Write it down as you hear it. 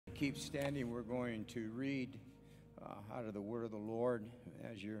keep standing, we're going to read out of the Word of the Lord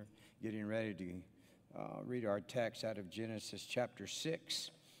as you're getting ready to read our text out of Genesis chapter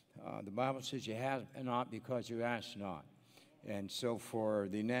 6. The Bible says you have not because you ask not. And so for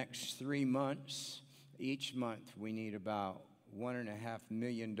the next 3 months, each month we need about $1.5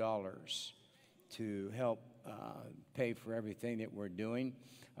 million to help pay for everything that we're doing.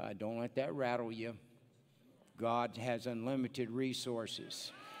 Don't let that rattle you. God has unlimited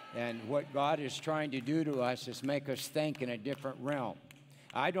resources. And what God is trying to do to us is make us think in a different realm.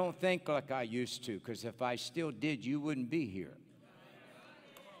 I don't think like I used to, because if I still did, you wouldn't be here.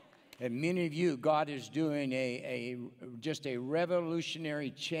 And many of you, God is doing just a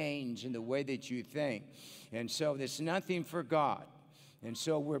revolutionary change in the way that you think. And so there's nothing for God. And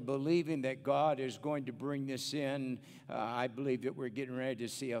so we're believing that God is going to bring this in. I believe that we're getting ready to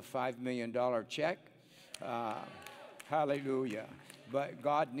see a $5 million check. Hallelujah. But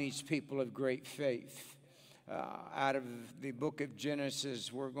God needs people of great faith. Out of the book of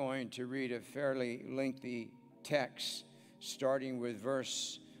Genesis, we're going to read a fairly lengthy text, starting with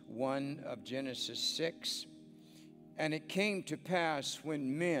verse 1 of Genesis 6. And it came to pass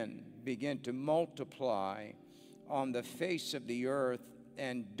when men began to multiply on the face of the earth,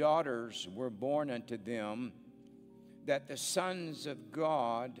 and daughters were born unto them, that the sons of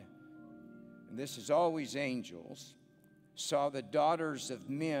God, and this is always angels, saw the daughters of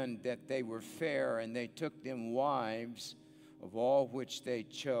men that they were fair, and they took them wives of all which they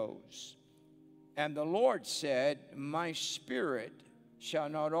chose. And the Lord said, My spirit shall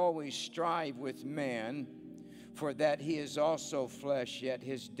not always strive with man, for that he is also flesh, yet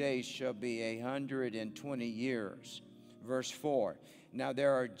his days shall be 120 years. Verse 4, Now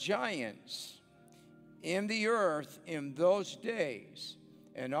there are giants in the earth in those days,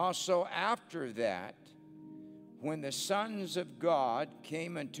 and also after that, when the sons of God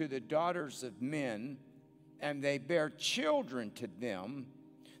came unto the daughters of men, and they bare children to them,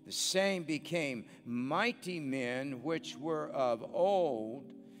 the same became mighty men which were of old,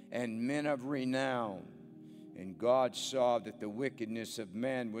 and men of renown. And God saw that the wickedness of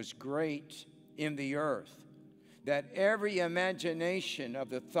man was great in the earth, that every imagination of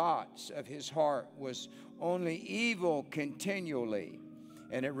the thoughts of his heart was only evil continually.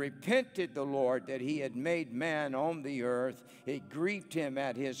 And it repented the Lord that he had made man on the earth. It grieved him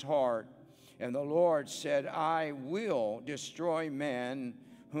at his heart. And the Lord said, I will destroy man,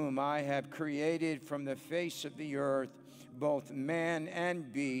 whom I have created from the face of the earth, both man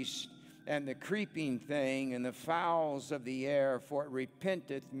and beast, and the creeping thing, and the fowls of the air, for it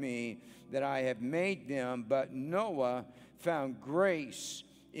repenteth me that I have made them. But Noah found grace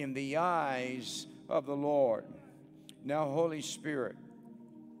in the eyes of the Lord. Now, Holy Spirit,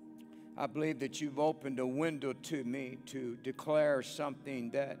 I believe that you've opened a window to me to declare something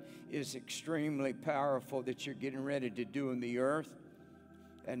that is extremely powerful that you're getting ready to do in the earth.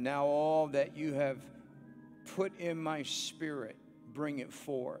 And now all that you have put in my spirit, bring it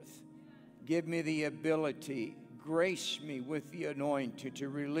forth. Give me the ability, grace me with the anointing to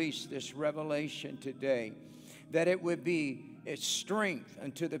release this revelation today, that it would be its strength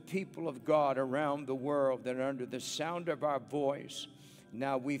unto the people of God around the world that are under the sound of our voice.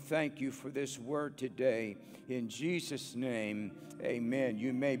 Now we thank you for this word today. In Jesus' name, amen.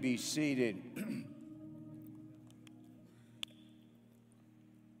 You may be seated.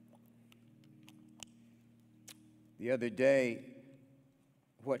 The other day,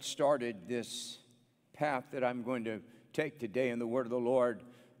 what started this path that I'm going to take today in the word of the Lord,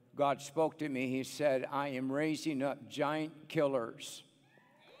 God spoke to me. He said, I am raising up giant killers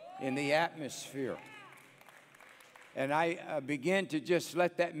in the atmosphere. And I began to just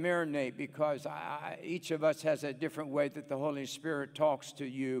let that marinate, because each of us has a different way that the Holy Spirit talks to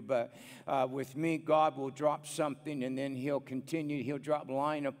you. But with me, God will drop something, and then he'll continue. He'll drop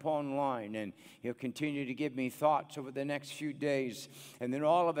line upon line, and he'll continue to give me thoughts over the next few days. And then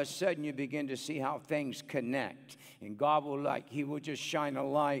all of a sudden, you begin to see how things connect. And God will, he will just shine a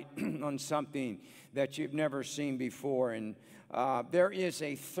light on something that you've never seen before. And there is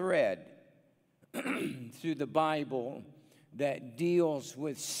a thread through the Bible that deals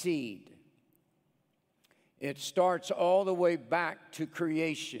with seed. It starts all the way back to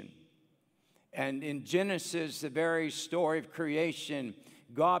creation. And in Genesis, the very story of creation,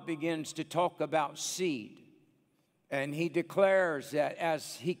 God begins to talk about seed. And he declares that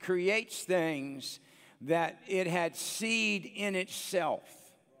as he creates things, that it had seed in itself.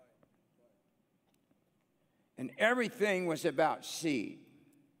 And everything was about seed.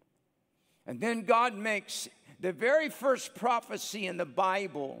 And then God makes the very first prophecy in the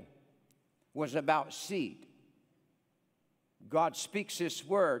Bible was about seed. God speaks this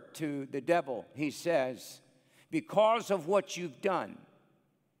word to the devil. He says, because of what you've done,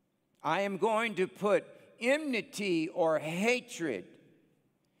 I am going to put enmity or hatred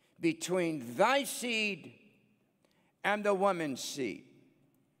between thy seed and the woman's seed.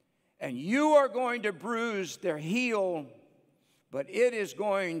 And you are going to bruise their heel, but it is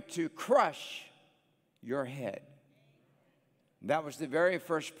going to crush your head. That was the very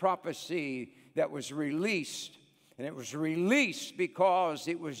first prophecy that was released. And it was released because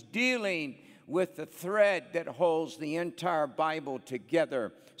it was dealing with the thread that holds the entire Bible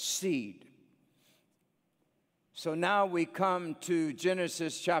together, seed. So now we come to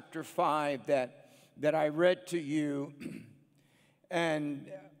Genesis chapter 5 that I read to you. And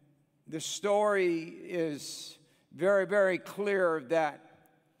the story is very, very clear that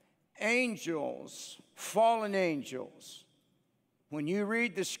angels, fallen angels, when you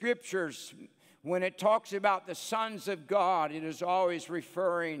read the scriptures, when it talks about the sons of God, it is always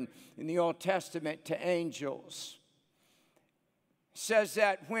referring in the Old Testament to angels. It says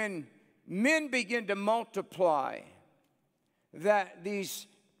that when men begin to multiply, that these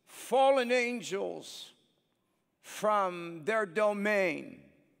fallen angels from their domain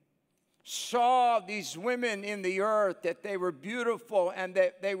saw these women in the earth, that they were beautiful and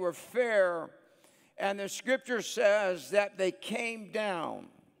that they were fair. And the scripture says that they came down.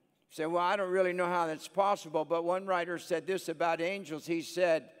 You say, well, I don't really know how that's possible, but one writer said this about angels. He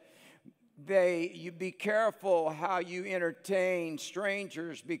said, you be careful how you entertain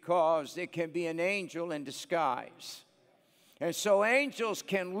strangers, because it can be an angel in disguise. And so angels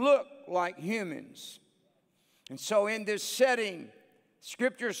can look like humans. And so in this setting,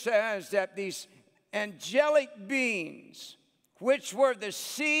 Scripture says that these angelic beings, which were the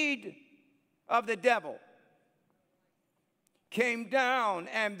seed of the devil, came down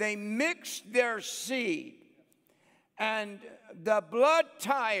and they mixed their seed. And the blood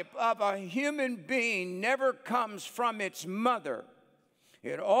type of a human being never comes from its mother.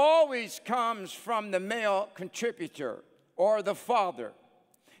 It always comes from the male contributor or the father.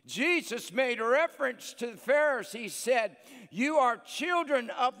 Jesus made a reference to the Pharisees. He said, you are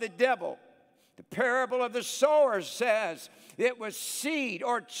children of the devil. The parable of the sower says it was seed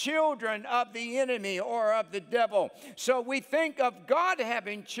or children of the enemy or of the devil. So we think of God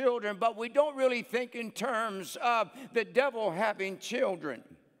having children, but we don't really think in terms of the devil having children.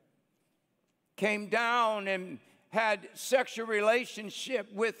 Came down and had sexual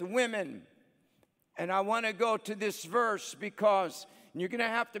relationship with women. And I want to go to this verse because you're going to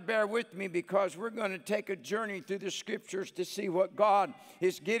have to bear with me, because we're going to take a journey through the scriptures to see what God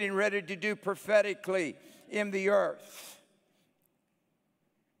is getting ready to do prophetically in the earth.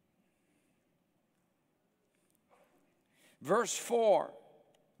 Verse 4,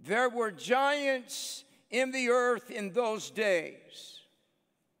 there were giants in the earth in those days,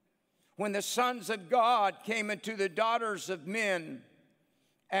 when the sons of God came into the daughters of men,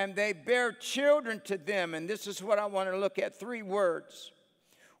 and they bare children to them. And this is what I want to look at, 3 words.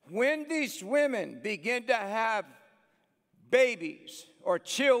 When these women begin to have babies or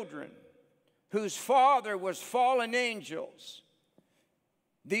children whose father was fallen angels,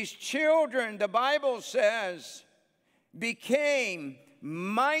 these children, the Bible says, became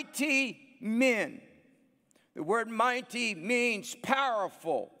mighty men. The word mighty means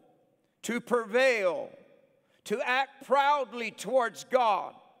powerful, to prevail, to act proudly towards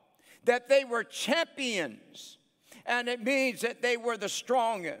God, that they were champions, and it means that they were the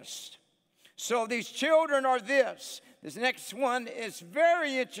strongest. So these children are this. This next one is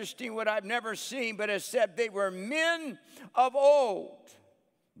very interesting, what I've never seen, but it said they were men of old.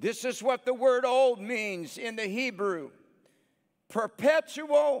 This is what the word old means in the Hebrew.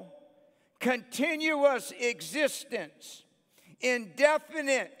 Perpetual, continuous existence,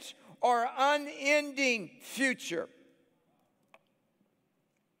 indefinite or unending future.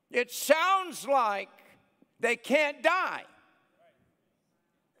 It sounds like they can't die.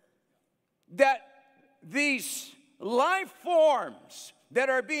 That these life forms that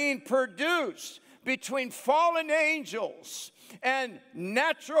are being produced between fallen angels and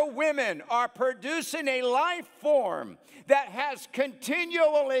natural women are producing a life form that has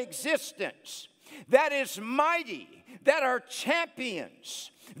continual existence, that is mighty, that are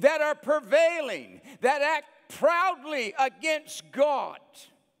champions, that are prevailing, that act proudly against God.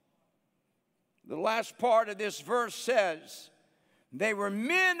 The last part of this verse says, they were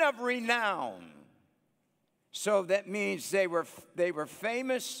men of renown. So that means they were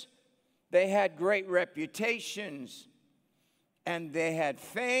famous, they had great reputations, and they had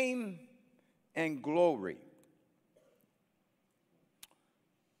fame and glory.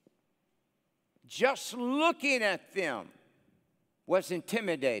 Just looking at them, was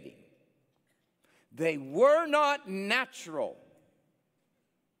intimidating. They were not natural.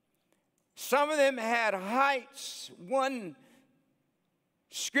 Some of them had heights. One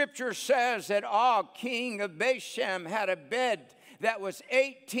scripture says that Og, king of Bashan, had a bed that was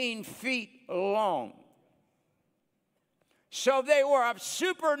 18 feet long. So they were of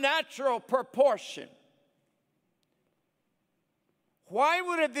supernatural proportion. Why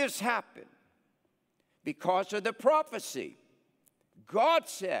would this happen? Because of the prophecy. God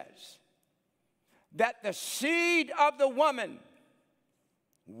says that the seed of the woman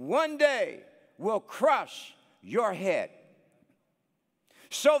one day will crush your head.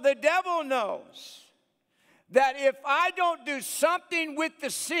 So the devil knows that if I don't do something with the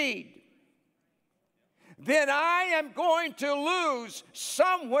seed, then I am going to lose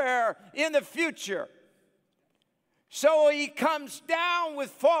somewhere in the future. So he comes down with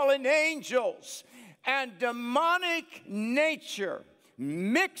fallen angels, and demonic nature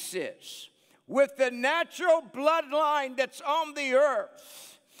mixes with the natural bloodline that's on the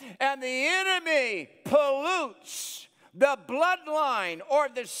earth. And the enemy pollutes the bloodline or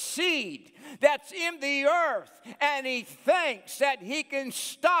the seed that's in the earth. And he thinks that he can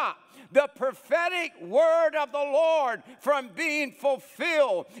stop the prophetic word of the Lord from being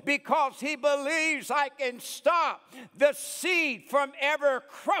fulfilled because he believes I can stop the seed from ever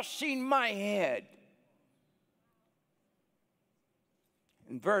crushing my head.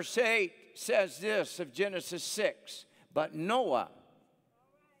 And verse 8 says this of Genesis 6, but Noah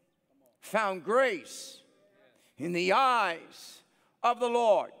found grace in the eyes of the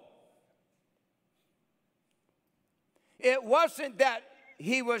Lord. It wasn't that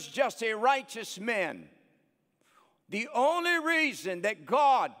he was just a righteous man. The only reason that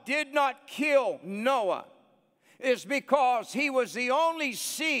God did not kill Noah is because he was the only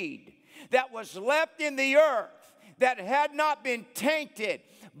seed that was left in the earth that had not been tainted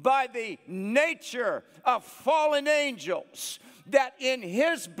by the nature of fallen angels. That in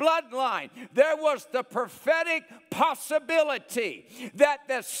his bloodline there was the prophetic possibility that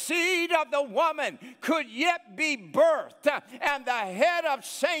the seed of the woman could yet be birthed and the head of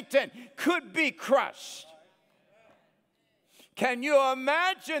Satan could be crushed. Can you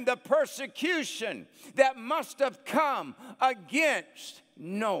imagine the persecution that must have come against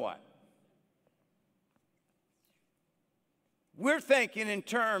Noah? We're thinking in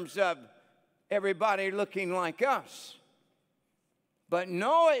terms of everybody looking like us. But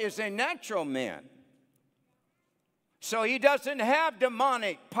Noah is a natural man. So he doesn't have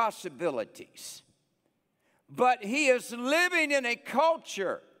demonic possibilities. But he is living in a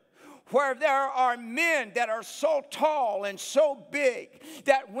culture where there are men that are so tall and so big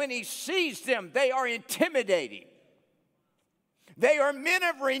that when he sees them, they are intimidating. They are men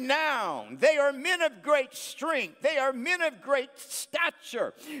of renown. They are men of great strength. They are men of great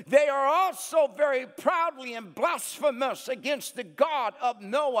stature. They are also very proudly and blasphemous against the God of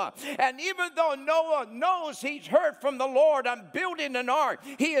Noah. And even though Noah knows he's heard from the Lord, I'm building an ark,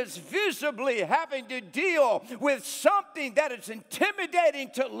 he is visibly having to deal with something that is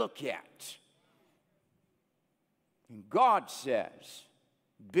intimidating to look at. And God says,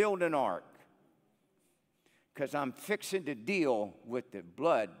 build an ark. Because I'm fixing to deal with the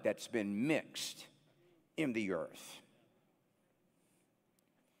blood that's been mixed in the earth.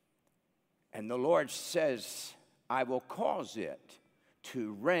 And the Lord says, I will cause it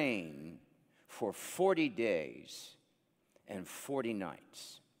to rain for 40 days and 40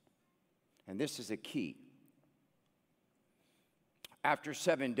 nights. And this is a key. After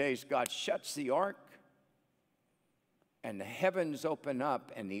 7 days, God shuts the ark, and the heavens open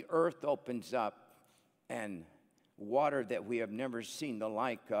up, and the earth opens up, and water that we have never seen the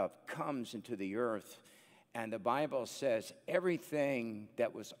like of comes into the earth. And the Bible says everything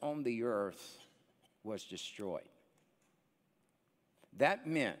that was on the earth was destroyed. That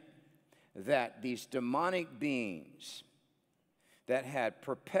meant that these demonic beings that had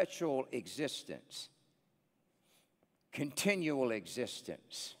perpetual existence, continual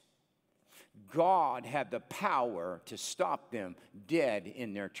existence, God had the power to stop them dead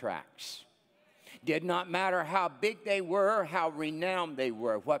in their tracks. Did not matter how big they were, how renowned they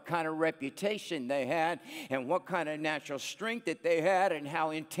were, what kind of reputation they had, and what kind of natural strength that they had, and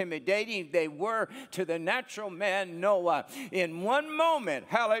how intimidating they were to the natural man Noah. In one moment,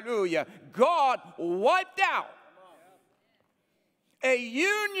 hallelujah, God wiped out a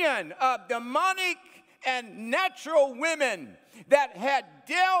union of demonic and natural women that had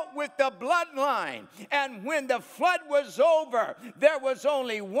dealt with the bloodline. And when the flood was over, there was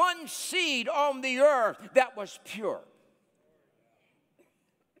only one seed on the earth that was pure.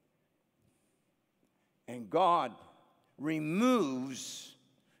 And God removes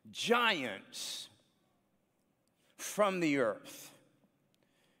giants from the earth.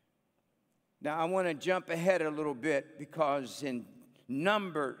 Now, I want to jump ahead a little bit because in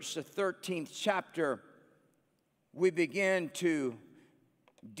Numbers, the 13th chapter, we begin to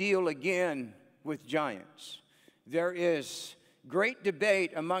deal again with giants. There is great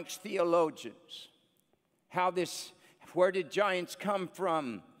debate amongst theologians where did giants come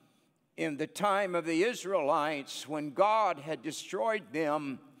from in the time of the Israelites when God had destroyed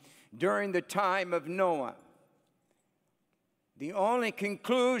them during the time of Noah. The only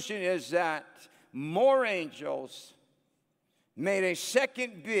conclusion is that more angels made a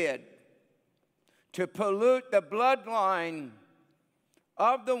second bid to pollute the bloodline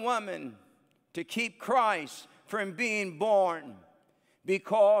of the woman to keep Christ from being born.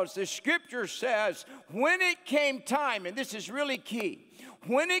 Because the scripture says when it came time, and this is really key,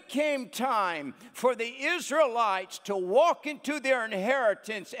 when it came time for the Israelites to walk into their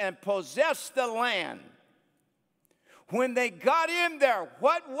inheritance and possess the land, when they got in there,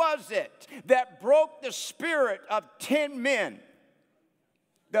 what was it that broke the spirit of 10 men?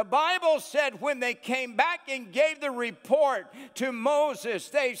 The Bible said when they came back and gave the report to Moses,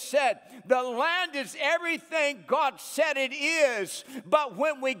 they said, the land is everything God said it is. But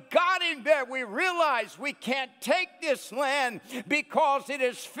when we got in there, we realized we can't take this land because it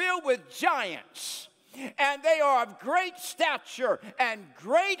is filled with giants. And they are of great stature and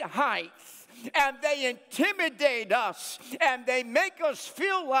great height. And they intimidate us, and they make us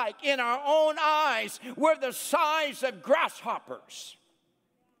feel like in our own eyes we're the size of grasshoppers.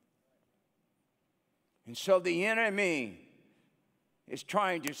 And so the enemy is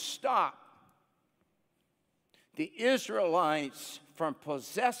trying to stop the Israelites from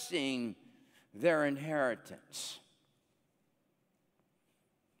possessing their inheritance.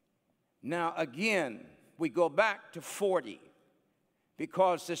 Now again, we go back to 40.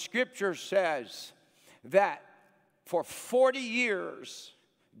 Because the scripture says that for 40 years,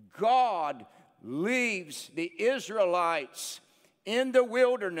 God leaves the Israelites in the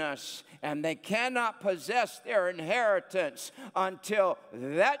wilderness, and they cannot possess their inheritance until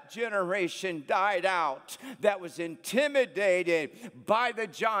that generation died out that was intimidated by the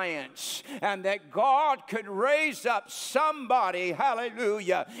giants, and that God could raise up somebody,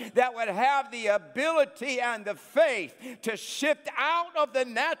 hallelujah, that would have the ability and the faith to shift out of the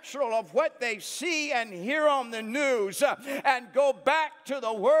natural of what they see and hear on the news and go back to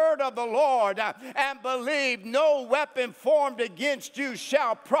the word of the Lord and believe no weapon formed against you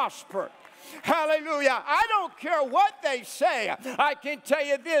shall prosper. Hallelujah. I don't care what they say. I can tell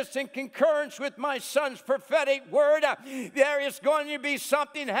you this in concurrence with my son's prophetic word. There is going to be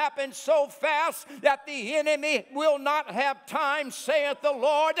something happen so fast that the enemy will not have time, saith the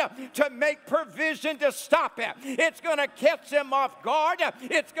Lord, to make provision to stop it. It's going to catch them off guard.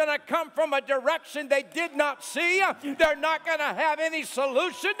 It's going to come from a direction they did not see. They're not going to have any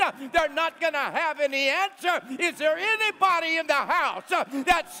solution. They're not going to have any answer. Is there anybody in the house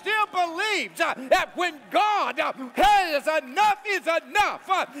that still believes that when God says enough is enough,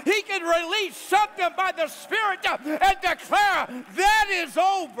 he can release something by the Spirit and declare that is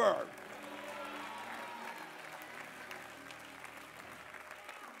over?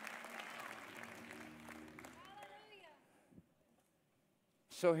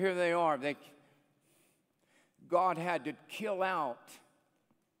 So here they are. God had to kill out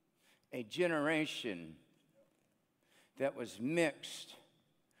a generation that was mixed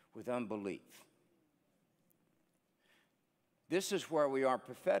with unbelief. This is where we are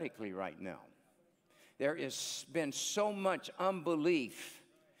prophetically right now. There has been so much unbelief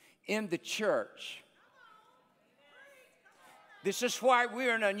in the church. This is why we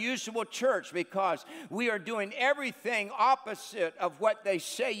are an unusual church, because we are doing everything opposite of what they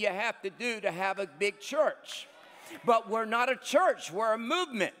say you have to do to have a big church. But we're not a church, we're a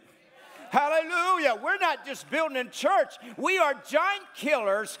movement. Hallelujah. We're not just building a church. We are giant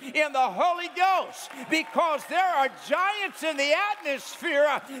killers in the Holy Ghost, because there are giants in the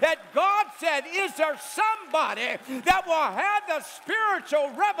atmosphere that God said, is there somebody that will have the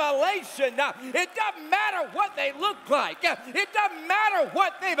spiritual revelation? It doesn't matter what they look like. It doesn't matter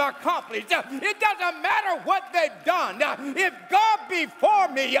what they've accomplished. It doesn't matter what they've done. If God be for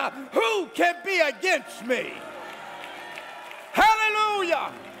me, who can be against me?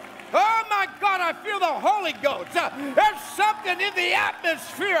 Hallelujah. Oh my God, I feel the Holy Ghost. There's something in the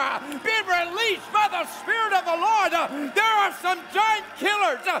atmosphere being released by the Spirit of the Lord. There are some giant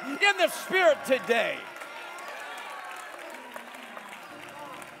killers in the Spirit today.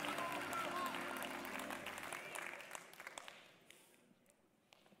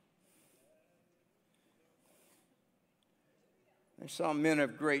 I saw men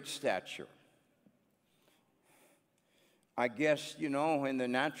of great stature. I guess, you know, in the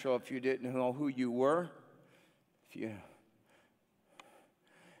natural, if you didn't know who you were,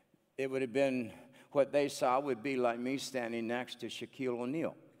 it would have been, what they saw would be like me standing next to Shaquille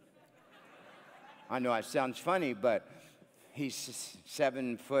O'Neal. I know it sounds funny, but he's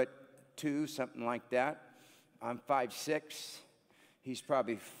 7'2", something like that. I'm 5'6". He's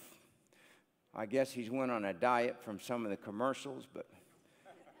probably, I guess he's went on a diet from some of the commercials, but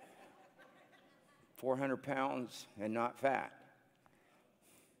 400 pounds and not fat.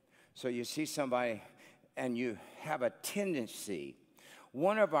 So you see somebody and you have a tendency.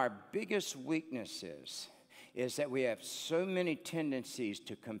 One of our biggest weaknesses is that we have so many tendencies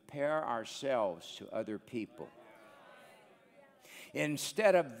to compare ourselves to other people.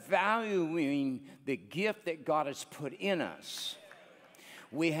 Instead of valuing the gift that God has put in us,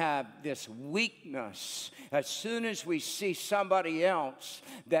 we have this weakness. As soon as we see somebody else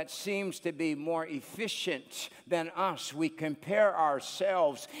that seems to be more efficient than us, we compare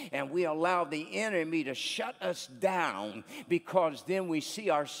ourselves and we allow the enemy to shut us down, because then we see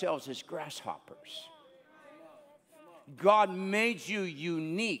ourselves as grasshoppers. God made you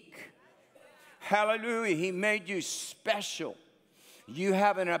unique. Hallelujah. He made you special. You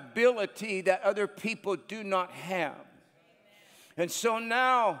have an ability that other people do not have. And so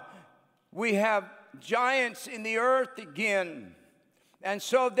now we have giants in the earth again. And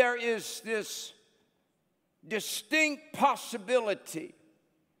so there is this distinct possibility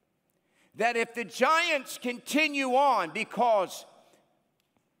that if the giants continue on, because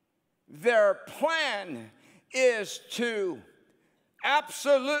their plan is to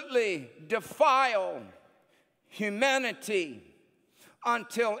absolutely defile humanity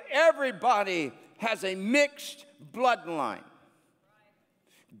until everybody has a mixed bloodline.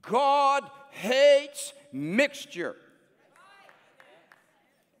 God hates mixture.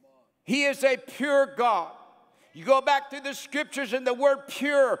 He is a pure God. You go back to the scriptures and the word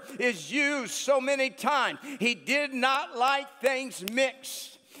pure is used so many times. He did not like things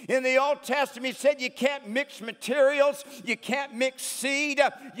mixed. In the Old Testament, he said you can't mix materials, you can't mix seed,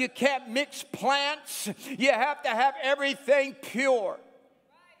 you can't mix plants. You have to have everything pure.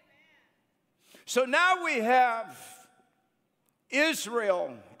 So now we have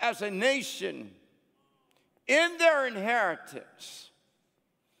Israel as a nation in their inheritance.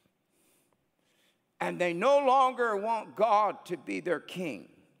 And they no longer want God to be their king.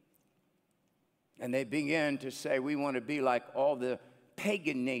 And they begin to say, we want to be like all the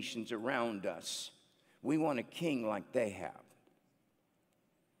pagan nations around us. We want a king like they have.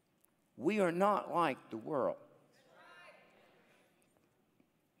 We are not like the world.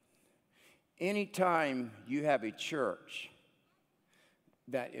 Anytime you have a church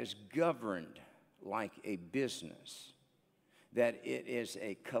that is governed like a business, that it is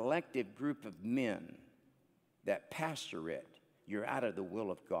a collective group of men that pastor it, you're out of the will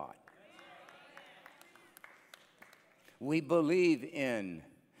of God. We believe in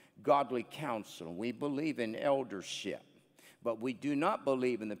godly counsel. We believe in eldership. But we do not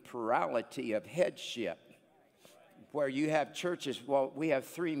believe in the plurality of headship, where you have churches, well, we have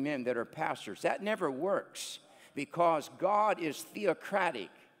 3 men that are pastors. That never works, because God is theocratic,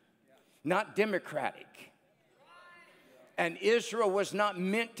 not democratic. And Israel was not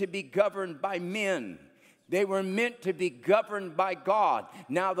meant to be governed by men. They were meant to be governed by God.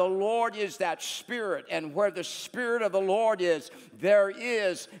 Now the Lord is that Spirit, and where the Spirit of the Lord is, there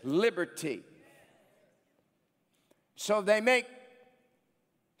is liberty. So they make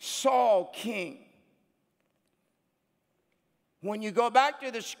Saul king. When you go back to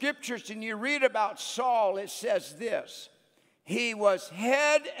the scriptures and you read about Saul, it says this: he was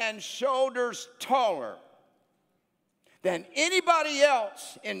head and shoulders taller than anybody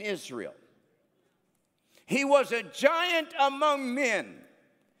else in Israel. He was a giant among men.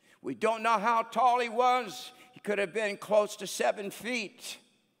 We don't know how tall he was. He could have been close to 7 feet.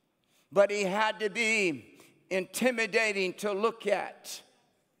 But he had to be intimidating to look at.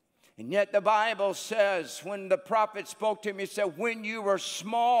 And yet the Bible says, when the prophet spoke to him, he said, when you were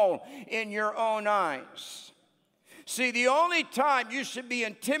small in your own eyes. See, the only time you should be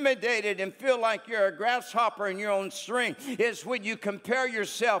intimidated and feel like you're a grasshopper in your own strength is when you compare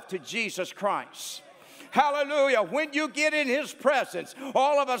yourself to Jesus Christ. Hallelujah. When you get in his presence,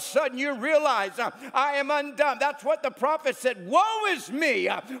 all of a sudden you realize, I am undone. That's what the prophet said. Woe is me,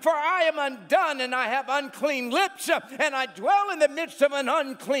 for I am undone, and I have unclean lips, and I dwell in the midst of an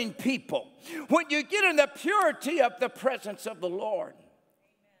unclean people. When you get in the purity of the presence of the Lord.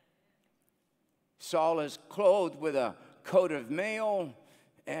 Saul is clothed with a coat of mail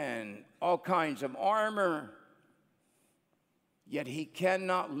and all kinds of armor. Yet he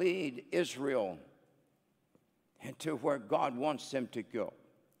cannot lead Israel into where God wants them to go.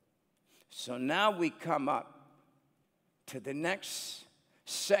 So now we come up to the next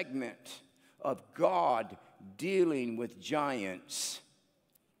segment of God dealing with giants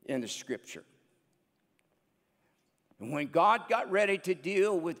in the scripture. And when God got ready to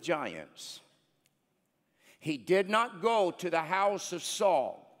deal with giants, he did not go to the house of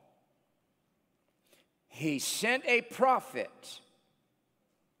Saul. He sent a prophet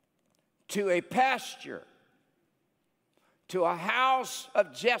to a pasture, to a house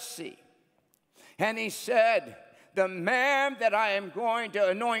of Jesse. And he said, the man that I am going to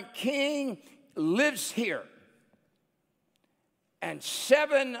anoint king lives here. And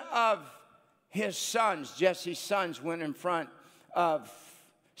 7 of his sons, Jesse's sons, went in front of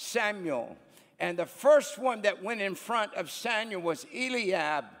Samuel. And the first one that went in front of Samuel was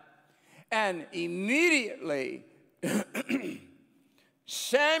Eliab. And immediately,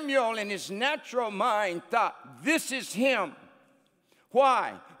 Samuel, in his natural mind, thought, this is him.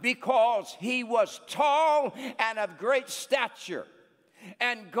 Why? Because he was tall and of great stature.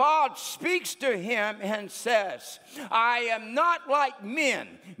 And God speaks to him and says, I am not like men.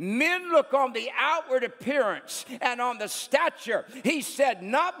 Men look on the outward appearance and on the stature. He said,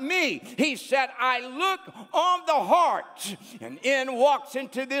 not me. He said, I look on the heart. And in walks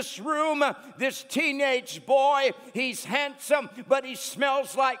into this room this teenage boy. He's handsome, but he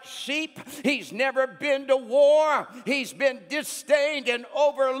smells like sheep. He's never been to war. He's been disdained and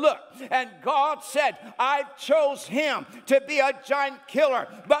overlooked. And God said, I chose him to be a giant killer.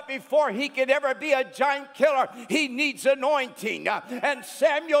 But before he could ever be a giant killer, he needs anointing. And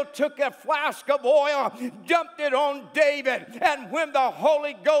Samuel took a flask of oil, dumped it on David. And when the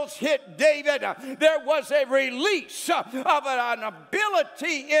Holy Ghost hit David, there was a release of an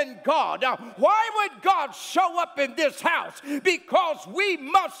ability in God. Why would God show up in this house? Because we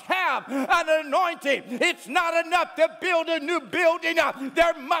must have an anointing. It's not enough to build a new building.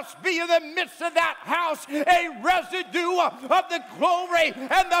 There must be in the midst of that house a residue of the glory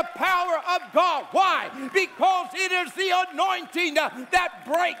and the power of God. Why? Because it is the anointing that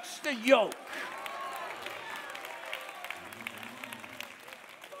breaks the yoke.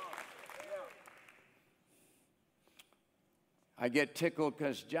 I get tickled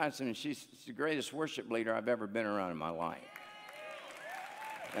because Johnson, she's the greatest worship leader I've ever been around in my life.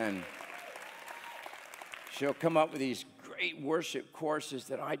 And she'll come up with these great worship courses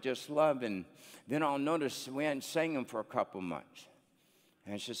that I just love, and then I'll notice we hadn't sang them for a couple months.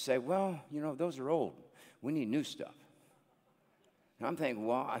 And she'll say, well, you know, those are old. We need new stuff. And I'm thinking,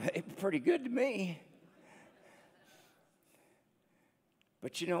 well, it's pretty good to me.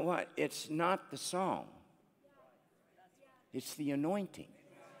 But you know what? It's not the song. It's the anointing.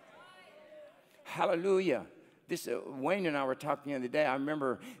 Hallelujah. This, Wayne and I were talking the other day. I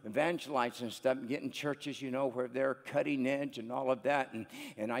remember evangelizing and stuff, getting churches, you know, where they're cutting edge and all of that.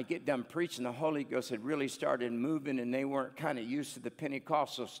 And I get done preaching. The Holy Ghost had really started moving, and they weren't kind of used to the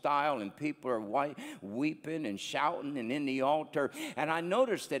Pentecostal style. And people are weeping and shouting and in the altar. And I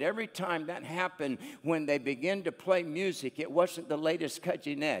noticed that every time that happened, when they began to play music, it wasn't the latest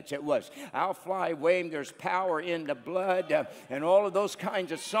cutting edge. It was I'll Fly Away, There's Power in the Blood, and all of those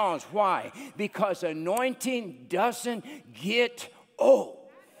kinds of songs. Why? Because anointing doesn't get old.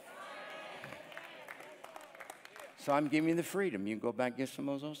 So I'm giving you the freedom. You can go back and get some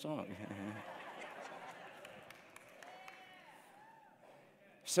of those songs.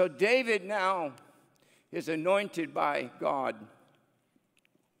 So David now is anointed by God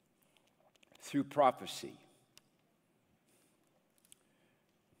through prophecy.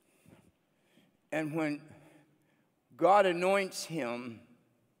 And when God anoints him,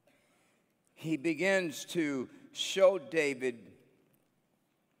 he begins to show David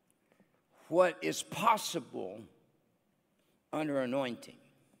what is possible under anointing.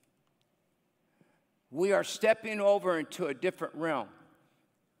 We are stepping over into a different realm.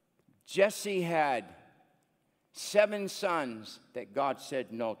 Jesse had 7 sons that God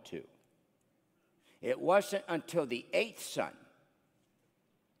said no to. It wasn't until the 8th son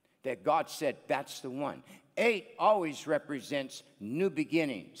that God said, that's the one. 8 always represents new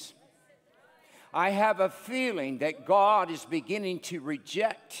beginnings. I have a feeling that God is beginning to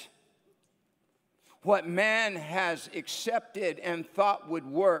reject what man has accepted and thought would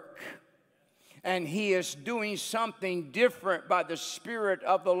work. And he is doing something different by the Spirit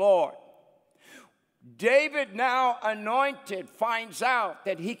of the Lord. David, now anointed, finds out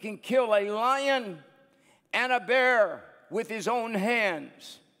that he can kill a lion and a bear with his own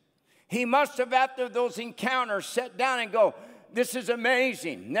hands. He must have, after those encounters, sat down and go, this is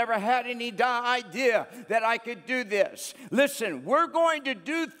amazing. Never had any idea that I could do this. Listen, we're going to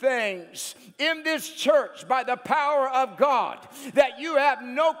do things in this church by the power of God that you have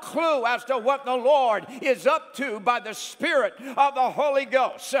no clue as to what the Lord is up to by the Spirit of the Holy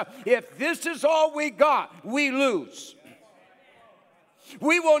Ghost. If this is all we got, we lose.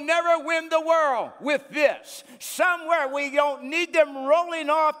 We will never win the world with this. Somewhere we don't need them rolling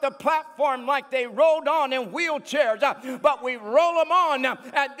off the platform like they rolled on in wheelchairs, but we roll them on,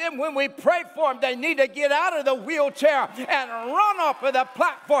 and then when we pray for them, they need to get out of the wheelchair and run off of the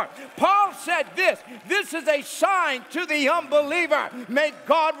platform. Paul said this is a sign to the unbeliever. May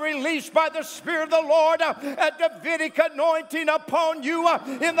God release by the Spirit of the Lord a Davidic anointing upon you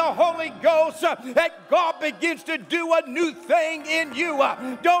in the Holy Ghost, that God begins to do a new thing in you.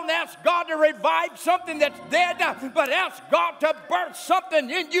 Don't ask God to revive something that's dead, but ask God to birth something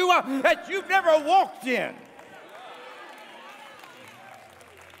in you that you've never walked in.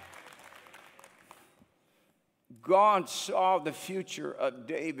 God saw the future of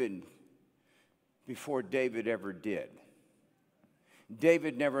David before David ever did.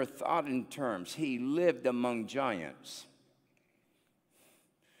 David never thought in terms. He lived among giants.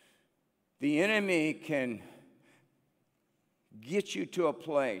 The enemy can get you to a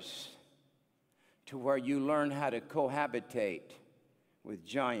place to where you learn how to cohabitate with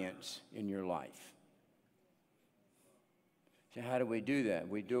giants in your life. So how do we do that?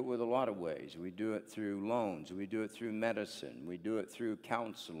 We do it with a lot of ways. We do it through loans. We do it through medicine. We do it through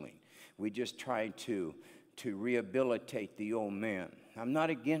counseling. We just try to rehabilitate the old man. I'm not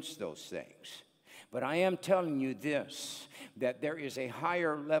against those things. But I am telling you this, that there is a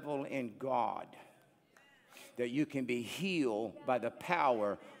higher level in God that you can be healed by the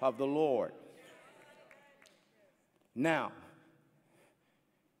power of the Lord. Now,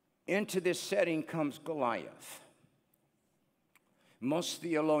 into this setting comes Goliath. Most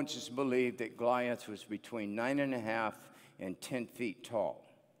theologians believe that Goliath was between 9.5 and 10 feet tall.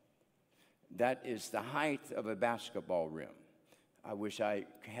 That is the height of a basketball rim. I wish I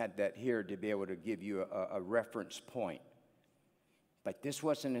had that here to be able to give you a reference point. But this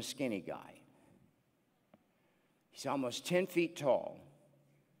wasn't a skinny guy. He's almost 10 feet tall.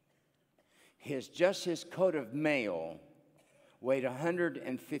 His coat of mail weighed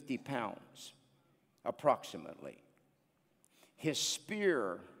 150 pounds, approximately. His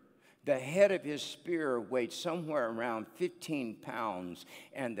spear, the head of his spear weighed somewhere around 15 pounds,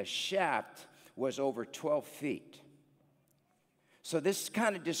 and the shaft was over 12 feet. So this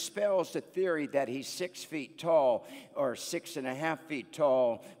kind of dispels the theory that he's 6 feet tall or 6.5 feet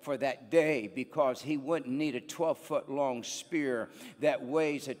tall for that day, because he wouldn't need a 12-foot long spear that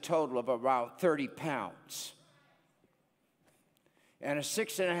weighs a total of around 30 pounds. And a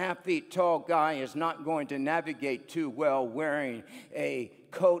 6.5 feet tall guy is not going to navigate too well wearing a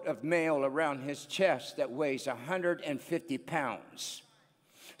coat of mail around his chest that weighs 150 pounds.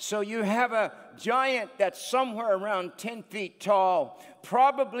 So you have a giant that's somewhere around 10 feet tall,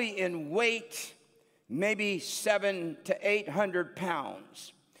 probably in weight, maybe 700 to 800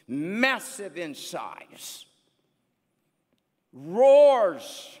 pounds, massive in size,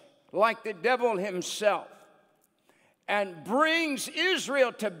 roars like the devil himself, and brings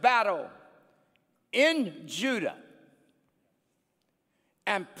Israel to battle in Judah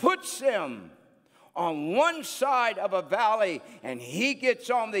and puts them on one side of a valley, and he gets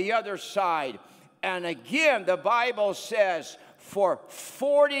on the other side. And again, the Bible says, for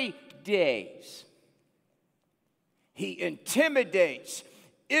 40 days, he intimidates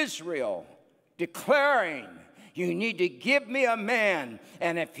Israel, declaring, you need to give me a man,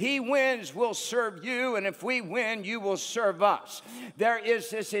 and if he wins, we'll serve you, and if we win, you will serve us. There is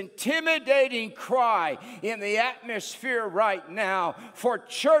this intimidating cry in the atmosphere right now for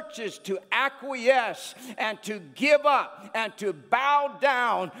churches to acquiesce and to give up and to bow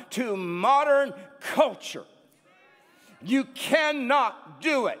down to modern culture. You cannot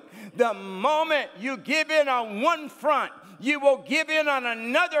do it. The moment you give in on one front, you will give in on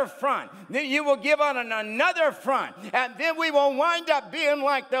another front. Then you will give on another front. And then we will wind up being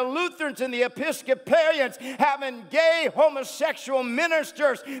like the Lutherans and the Episcopalians, having gay homosexual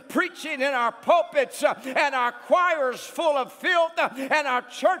ministers preaching in our pulpits, and our choirs full of filth, and our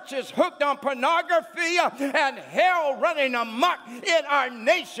churches hooked on pornography, and hell running amok in our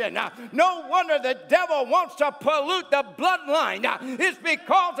nation. No wonder the devil wants to pollute the bloodline. It's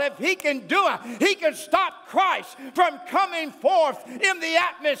because if he can do it, he can stop Christ from coming coming forth in the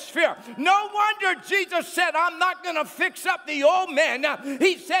atmosphere. No wonder Jesus said, I'm not going to fix up the old man.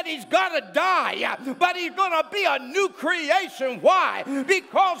 He said he's got to die, but he's going to be a new creation. Why?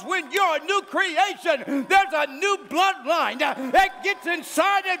 Because when you're a new creation, there's a new bloodline that gets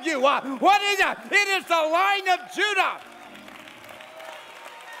inside of you. What is it? It is the line of Judah.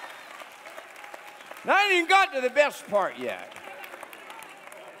 Now, I ain't even got to the best part yet.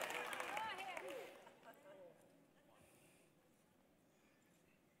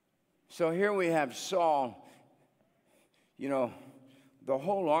 So here we have Saul. You know, the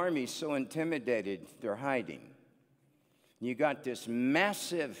whole army's so intimidated, they're hiding. You got this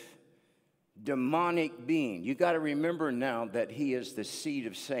massive demonic being. You got to remember now that he is the seed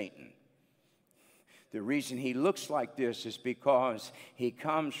of Satan. The reason he looks like this is because he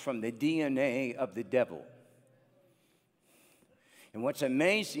comes from the DNA of the devil. And what's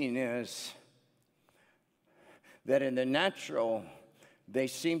amazing is that in the natural, they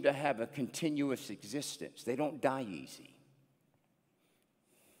seem to have a continuous existence. They don't die easy.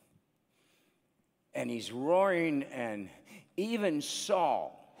 And he's roaring, and even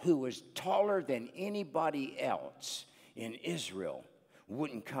Saul, who was taller than anybody else in Israel,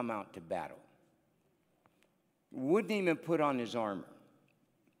 wouldn't come out to battle. Wouldn't even put on his armor.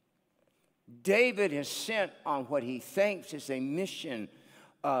 David is sent on what he thinks is a mission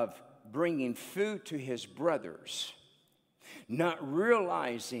of bringing food to his brothers, not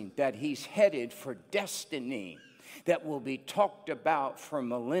realizing that he's headed for destiny that will be talked about for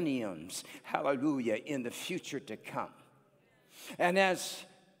millenniums, hallelujah, in the future to come. And as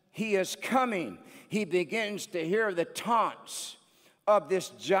he is coming, he begins to hear the taunts of this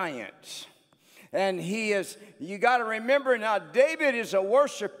giant. And he is, you got to remember now, David is a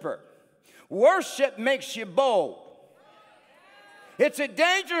worshiper. Worship makes you bold. It's a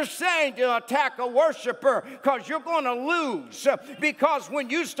dangerous thing to attack a worshiper because you're going to lose. Because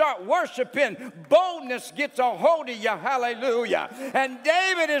when you start worshiping, boldness gets a hold of you. Hallelujah. And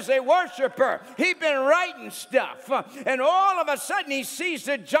David is a worshiper. He'd been writing stuff. And all of a sudden he sees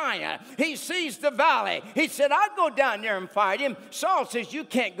the giant. He sees the valley. He said, I'll go down there and fight him. Saul says, you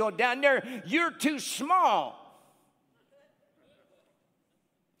can't go down there. You're too small.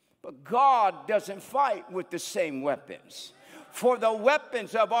 But God doesn't fight with the same weapons. For the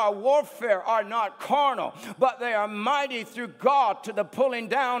weapons of our warfare are not carnal, but they are mighty through God to the pulling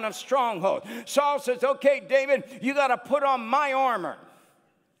down of strongholds. Saul says, okay, David, you got to put on my armor.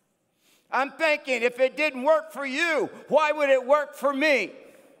 I'm thinking, if it didn't work for you, why would it work for me?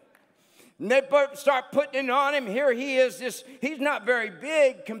 And they start putting it on him. Here he is, he's not very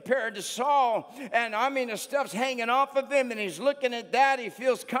big compared to Saul. And I mean, the stuff's hanging off of him, and he's looking at that. He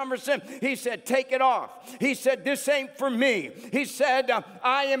feels cumbersome. He said, take it off. He said, this ain't for me. He said,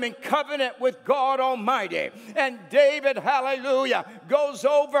 I am in covenant with God Almighty. And David, hallelujah, goes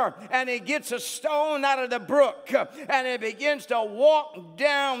over, and he gets a stone out of the brook, and he begins to walk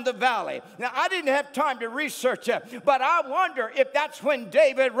down the valley. Now, I didn't have time to research it, but I wonder if that's when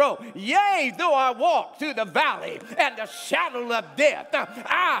David wrote, yea, though I walk through the valley and the shadow of death,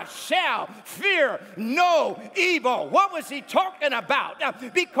 I shall fear no evil. What was he talking about?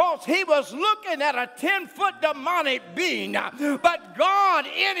 Because he was looking at a 10-foot demonic being, but God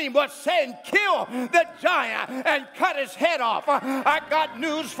in him was saying, kill the giant and cut his head off. I got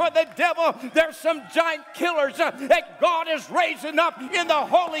news for the devil. There's some giant killers that God is raising up in the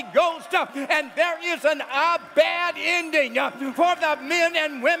Holy Ghost, and there is a bad ending for the men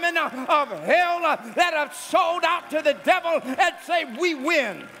and women of hell that have sold out to the devil and say, we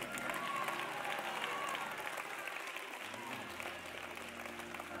win.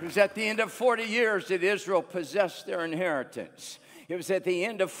 It was at the end of 40 years that Israel possessed their inheritance. It was at the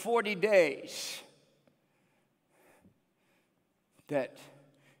end of 40 days that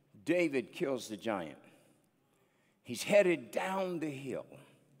David kills the giant. He's headed down the hill.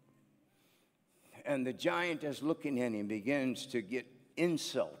 And the giant is looking at him, begins to get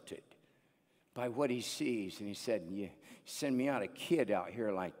insulted by what he sees. And he said, you send me out a kid out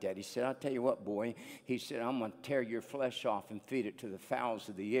here like that. He said, I'll tell you what, boy. He said, I'm going to tear your flesh off and feed it to the fowls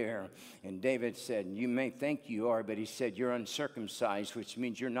of the air. And David said, you may think you are, but he said, you're uncircumcised, which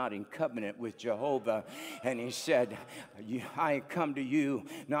means you're not in covenant with Jehovah. And he said, I come to you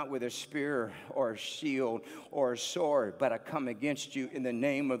not with a spear or a shield or a sword, but I come against you in the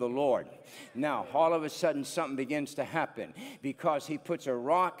name of the Lord. Now, all of a sudden, something begins to happen because he puts a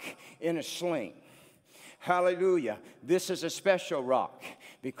rock in a sling. Hallelujah. This is a special rock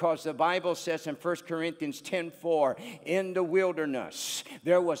because the Bible says in 1 Corinthians 10:4, in the wilderness,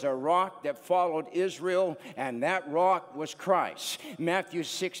 there was a rock that followed Israel, and that rock was Christ. Matthew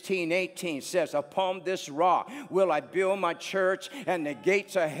 16:18 says, upon this rock will I build my church, and the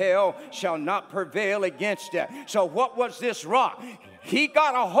gates of hell shall not prevail against it. So what was this rock? He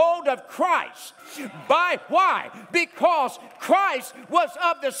got a hold of Christ. Why? Because Christ was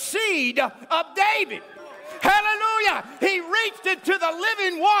of the seed of David. Hallelujah. He reached into the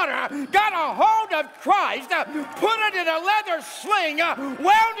living water, got a hold of Christ, put it in a leather sling,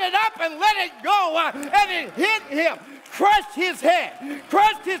 wound it up and let it go, and it hit him. Crushed his head.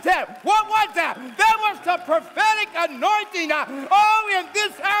 Crushed his head. What was that? That was the prophetic anointing. Oh, in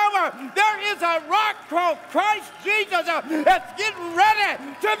this hour, there is a rock called Christ Jesus that's getting ready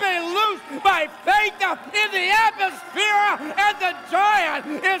to be loosed by faith in the atmosphere, and the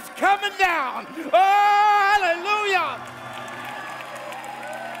giant is coming down. Oh, hallelujah.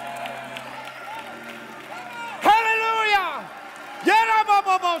 Hallelujah. It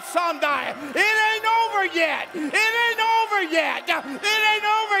ain't over yet. It ain't over yet. It ain't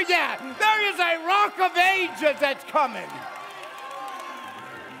over yet. There is a rock of ages that's coming.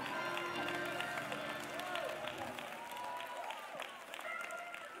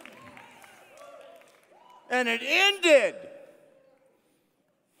 And it ended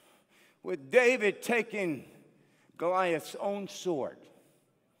with David taking Goliath's own sword,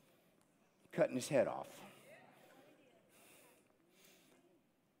 cutting his head off.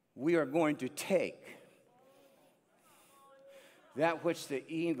 We are going to take that which the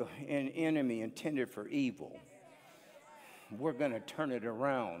evil and enemy intended for evil. We're going to turn it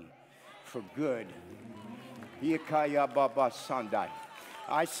around for good.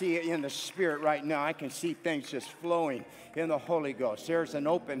 I see it in the spirit right now. I can see things just flowing in the Holy Ghost. There's an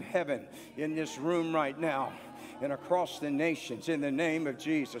open heaven in this room right now and across the nations in the name of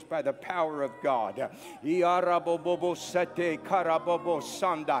Jesus by the power of God. It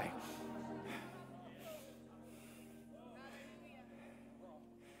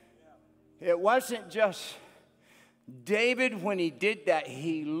wasn't just David when he did that.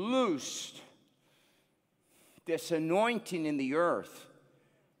 He loosed this anointing in the earth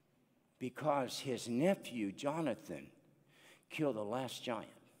because his nephew Jonathan killed the last giant.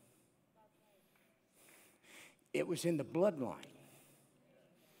 It was in the bloodline.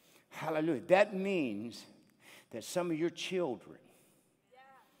 Hallelujah. That means that some of your children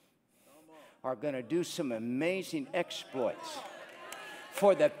are going to do some amazing exploits.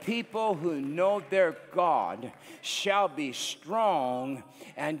 For the people who know their God shall be strong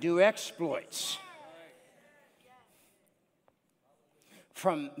and do exploits.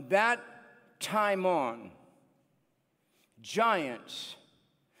 From that time on, giants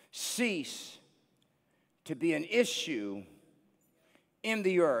cease to be an issue in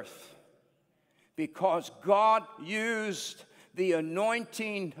the earth because God used the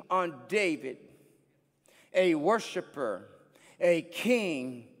anointing on David, a worshiper, a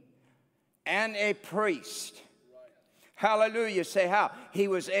king, and a priest. Hallelujah. Say how? He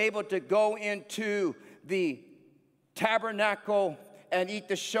was able to go into the tabernacle and eat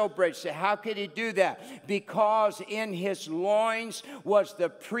the showbread. Say, how could he do that? Because in his loins was the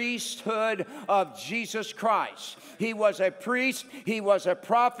priesthood of Jesus Christ. He was a priest, he was a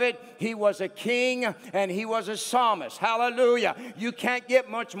prophet, he was a king, and he was a psalmist. Hallelujah. You can't get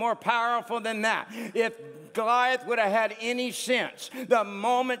much more powerful than that. If Goliath would have had any sense, the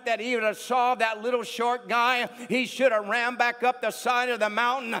moment that he would have saw that little short guy, he should have ran back up the side of the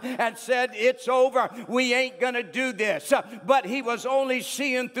mountain and said, it's over. We ain't going to do this. But he was only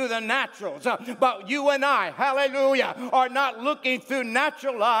seeing through the naturals. But you and I, hallelujah, are not looking through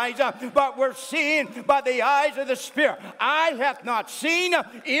natural eyes, but we're seeing by the eyes of the Spirit. Eye hath not seen,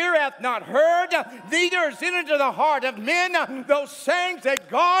 ear hath not heard, neither is it into the heart of men those things that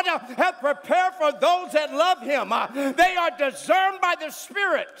God hath prepared for those that love him. They are discerned by the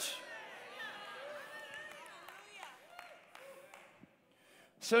Spirit.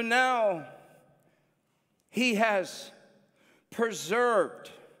 So now he has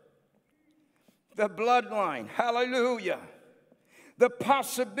preserved the bloodline. Hallelujah. The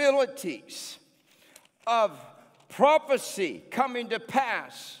possibilities of prophecy coming to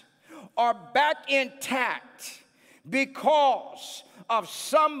pass are back intact because of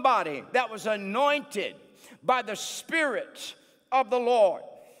somebody that was anointed by the Spirit of the Lord.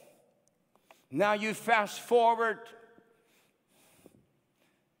 Now you fast forward.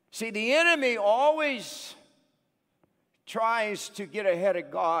 See, the enemy always tries to get ahead of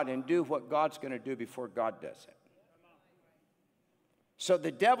God and do what God's going to do before God does it. So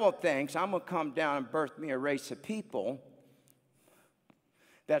the devil thinks, I'm going to come down and birth me a race of people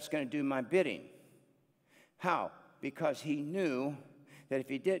that's going to do my bidding. How? Because he knew that if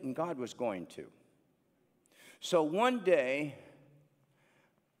he didn't, God was going to. So one day,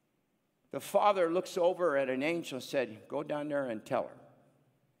 the father looks over at an angel and said, go down there and tell her.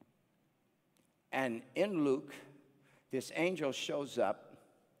 And in Luke, this angel shows up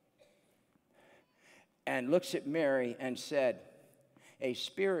and looks at Mary and said, a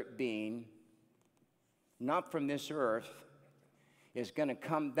spirit being, not from this earth, is going to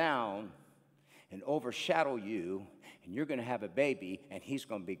come down and overshadow you, and you're going to have a baby, and he's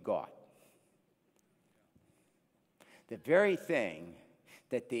going to be God. The very thing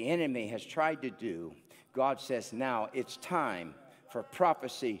that the enemy has tried to do, God says now it's time for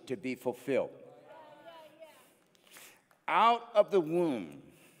prophecy to be fulfilled. Out of the womb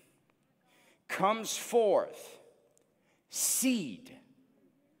comes forth seed.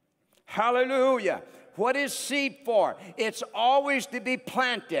 Hallelujah. What is seed for? It's always to be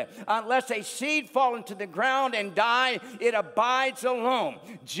planted. Unless a seed fall into the ground and die, it abides alone.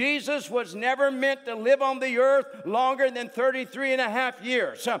 Jesus was never meant to live on the earth longer than 33 and a half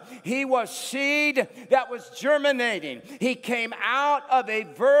years. He was seed that was germinating. He came out of a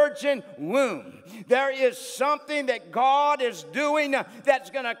virgin womb. There is something that God is doing that's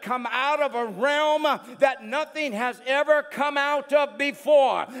going to come out of a realm that nothing has ever come out of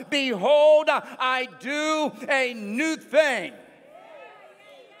before. Behold, I do a new thing.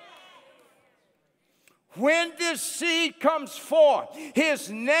 When this seed comes forth, his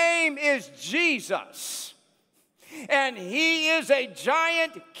name is Jesus. And he is a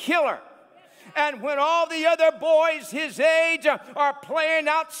giant killer. And when all the other boys his age are playing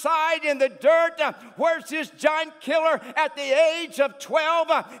outside in the dirt, where's this giant killer at the age of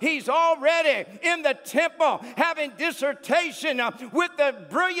 12? He's already in the temple having dissertation with the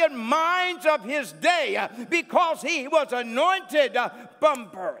brilliant minds of his day because he was anointed from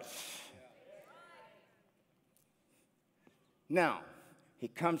birth. Now, he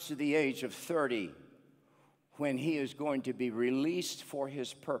comes to the age of 30 when he is going to be released for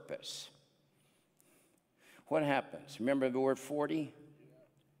his purpose. What happens? Remember the word 40?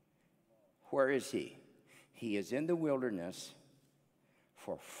 Where is he? He is in the wilderness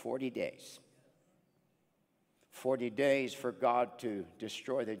for 40 days. 40 days for God to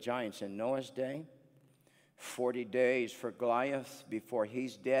destroy the giants in Noah's day. 40 days for Goliath before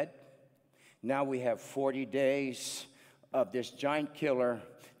he's dead. Now we have 40 days of this giant killer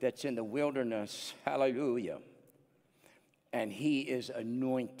that's in the wilderness. Hallelujah. And he is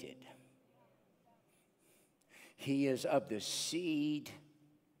anointed. He is of the seed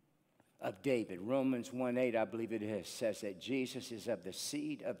of David. Romans 1:8, I believe it is, says that Jesus is of the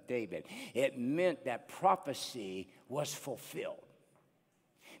seed of David. It meant that prophecy was fulfilled.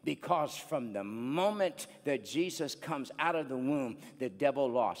 Because from the moment that Jesus comes out of the womb, the devil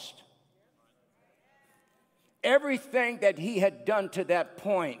lost. Everything that he had done to that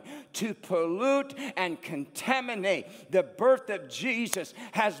point to pollute and contaminate the birth of Jesus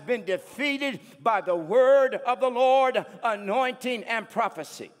has been defeated by the word of the Lord, anointing and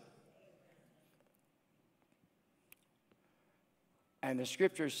prophecy. And the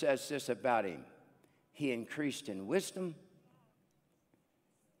scripture says this about him. He increased in wisdom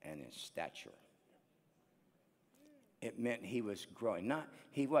and in stature. It meant he was growing.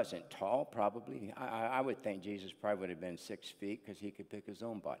 He wasn't tall, probably. I would think Jesus probably would have been 6 feet because he could pick his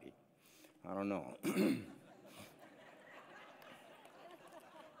own body. I don't know.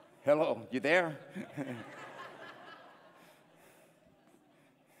 Hello, you there?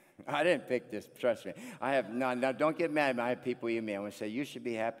 I didn't pick this, trust me. Now don't get mad. I have people email and say, you should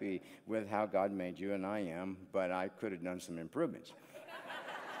be happy with how God made you, and I am, but I could have done some improvements.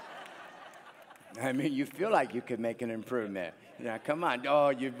 I mean, you feel like you could make an improvement. Now, come on. Oh,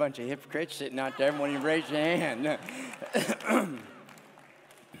 you bunch of hypocrites sitting out there. Everyone, you raise your hand.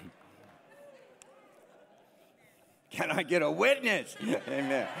 Can I get a witness?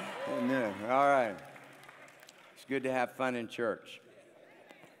 Amen. Amen. All right. It's good to have fun in church.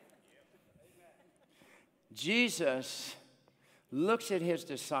 Jesus looks at his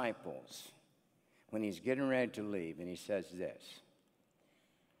disciples when he's getting ready to leave, and he says this.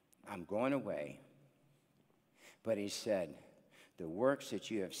 I'm going away, but he said, the works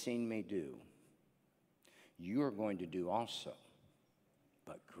that you have seen me do, you are going to do also,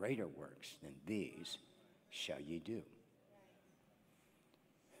 but greater works than these shall ye do.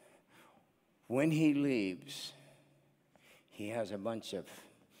 When he leaves, he has a bunch of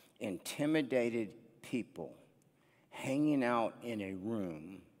intimidated people hanging out in a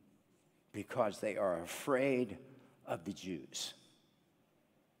room because they are afraid of the Jews.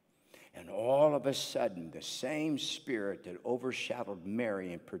 And all of a sudden, the same Spirit that overshadowed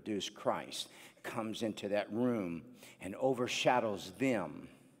Mary and produced Christ comes into that room and overshadows them.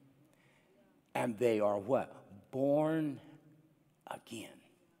 And they are what? Born again.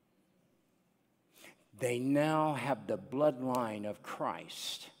 They now have the bloodline of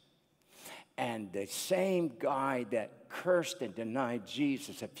Christ. And the same guy that cursed and denied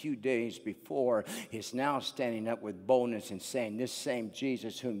Jesus a few days before is now standing up with boldness and saying, this same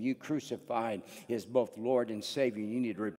Jesus whom you crucified is both Lord and Savior. You need to